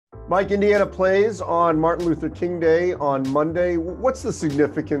Mike, Indiana plays on Martin Luther King Day on Monday. What's the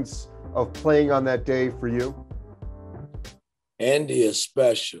significance of playing on that day for you? Andy is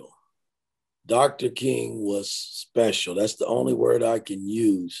special. Dr. King was special. That's the only word I can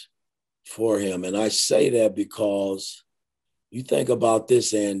use for him. And I say that because you think about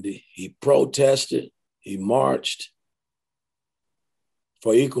this, Andy. He protested, he marched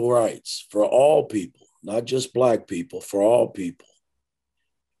for equal rights for all people, not just Black people, for all people.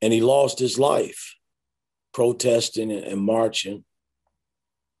 And he lost his life protesting and marching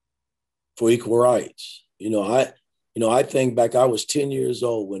for equal rights. I think back, I was 10 years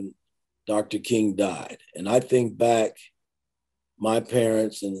old when Dr. King died. And I think back my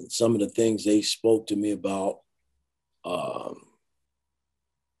parents and some of the things they spoke to me about,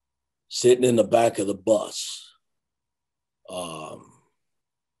 sitting in the back of the bus,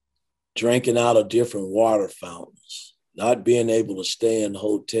 drinking out of different water fountains, not being able to stay in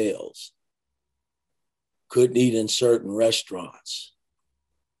hotels, couldn't eat in certain restaurants,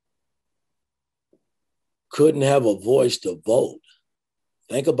 couldn't have a voice to vote.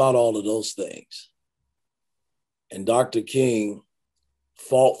 Think about all of those things. And Dr. King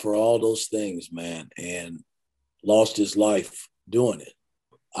fought for all those things, man, and lost his life doing it.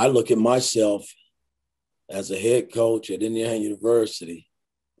 I look at myself as a head coach at Indiana University.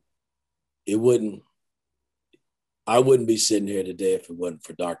 I wouldn't be sitting here today if it wasn't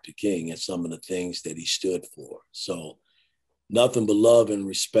for Dr. King and some of the things that he stood for. So nothing but love and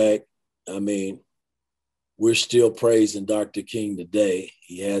respect. I mean, we're still praising Dr. King today.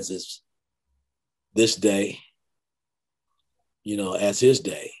 He has this day, as his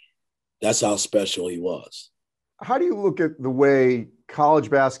day. That's how special he was. How do you look at the way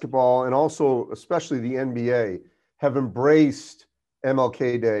college basketball and also especially the NBA have embraced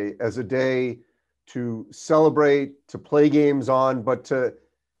MLK Day as a day to celebrate, to play games on, but to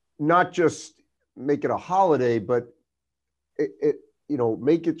not just make it a holiday, but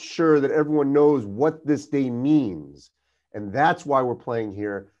make it sure that everyone knows what this day means. And that's why we're playing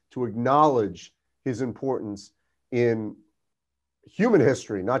here, to acknowledge his importance in human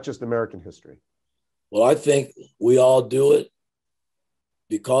history, not just American history. Well, I think we all do it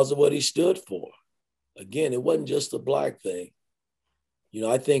because of what he stood for. Again, it wasn't just a Black thing.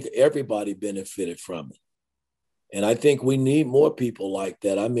 I think everybody benefited from it. And I think we need more people like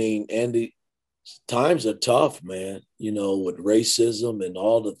that. I mean, Andy, times are tough, man, with racism and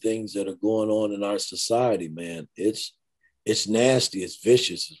all the things that are going on in our society, man. It's nasty, it's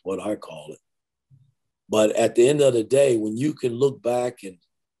vicious is what I call it. But at the end of the day, when you can look back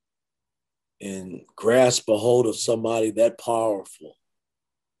and grasp a hold of somebody that powerful,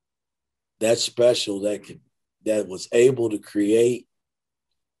 that special, that was able to create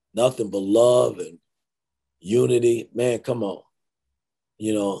nothing but love and unity, man, come on.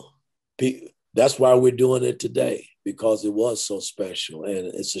 That's why we're doing it today, because it was so special. And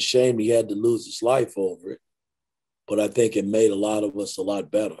it's a shame he had to lose his life over it. But I think it made a lot of us a lot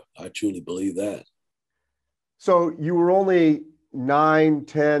better. I truly believe that. So you were only 9,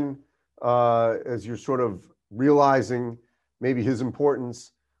 10, as you're sort of realizing maybe his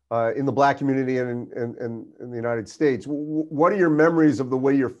importance in the Black community and in the United States. What are your memories of the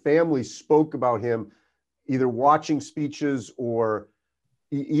way your family spoke about him, either watching speeches or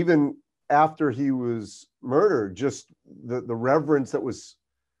even after he was murdered? Just the reverence that was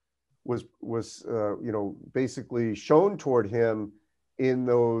basically shown toward him in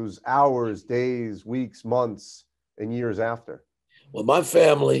those hours, days, weeks, months, and years after? Well, my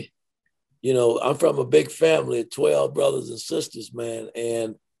family, I'm from a big family of 12 brothers and sisters, man.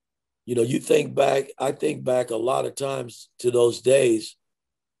 And, I think back a lot of times to those days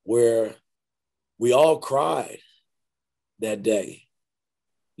where we all cried that day.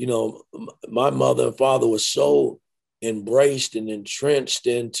 My mother and father were so embraced and entrenched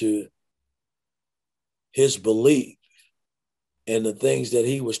into his belief and the things that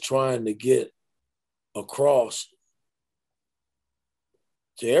he was trying to get across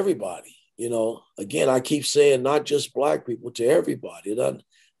to everybody. Again, I keep saying not just Black people, to everybody,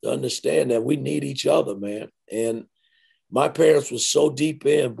 to understand that we need each other, man. And my parents were so deep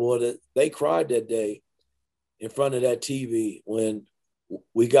in, boy, that they cried that day in front of that TV when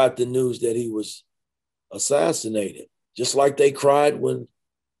we got the news that he was assassinated, just like they cried when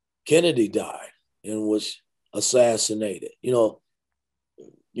Kennedy died and was assassinated. I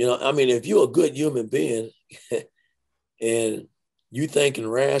mean, if you're a good human being and you thinking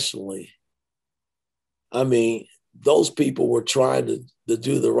rationally, I mean, those people were trying to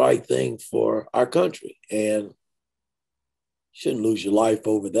do the right thing for our country, and you shouldn't lose your life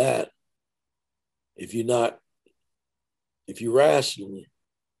over that if you rationally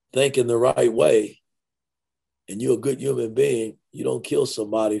thinking the right way and you're a good human being, you don't kill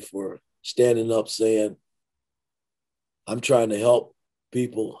somebody for standing up saying, I'm trying to help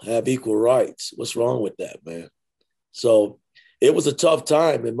people have equal rights. What's wrong with that, man? So it was a tough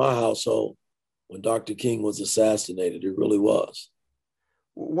time in my household when Dr. King was assassinated. It really was.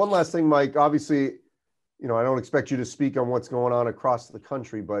 One last thing, Mike. Obviously, I don't expect you to speak on what's going on across the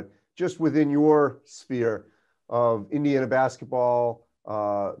country, but just within your sphere of Indiana basketball,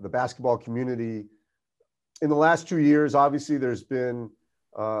 the basketball community, in the last 2 years, obviously there's been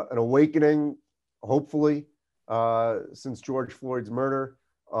an awakening, hopefully, since George Floyd's murder,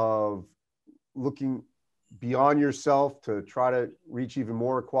 of looking beyond yourself to try to reach even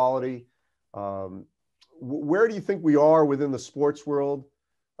more equality. Where do you think we are within the sports world,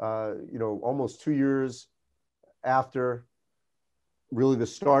 almost 2 years after really the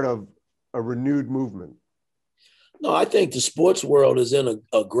start of a renewed movement? No, I think the sports world is in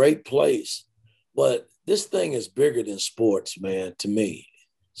a great place, but this thing is bigger than sports, man, to me.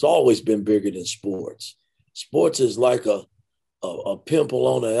 It's always been bigger than sports. Sports is like a pimple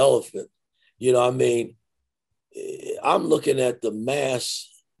on an elephant. I'm looking at the mass.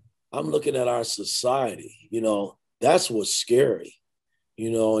 I'm looking at our society. That's what's scary,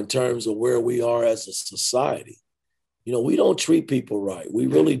 in terms of where we are as a society. We don't treat people right. We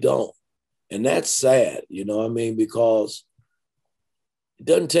really don't. And that's sad, because it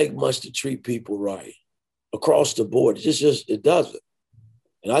doesn't take much to treat people right across the board. It doesn't.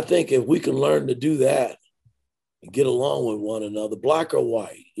 And I think if we can learn to do that and get along with one another, black or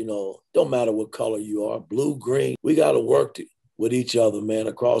white, don't matter what color you are, blue, green, we got to work with each other, man,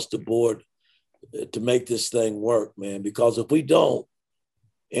 across the board to make this thing work, man. Because if we don't,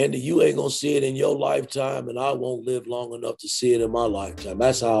 Andy, you ain't going to see it in your lifetime, and I won't live long enough to see it in my lifetime.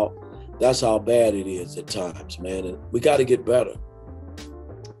 That's how bad it is at times, man. And we got to get better.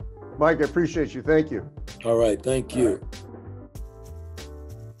 Mike, I appreciate you. Thank you. All right. Thank you.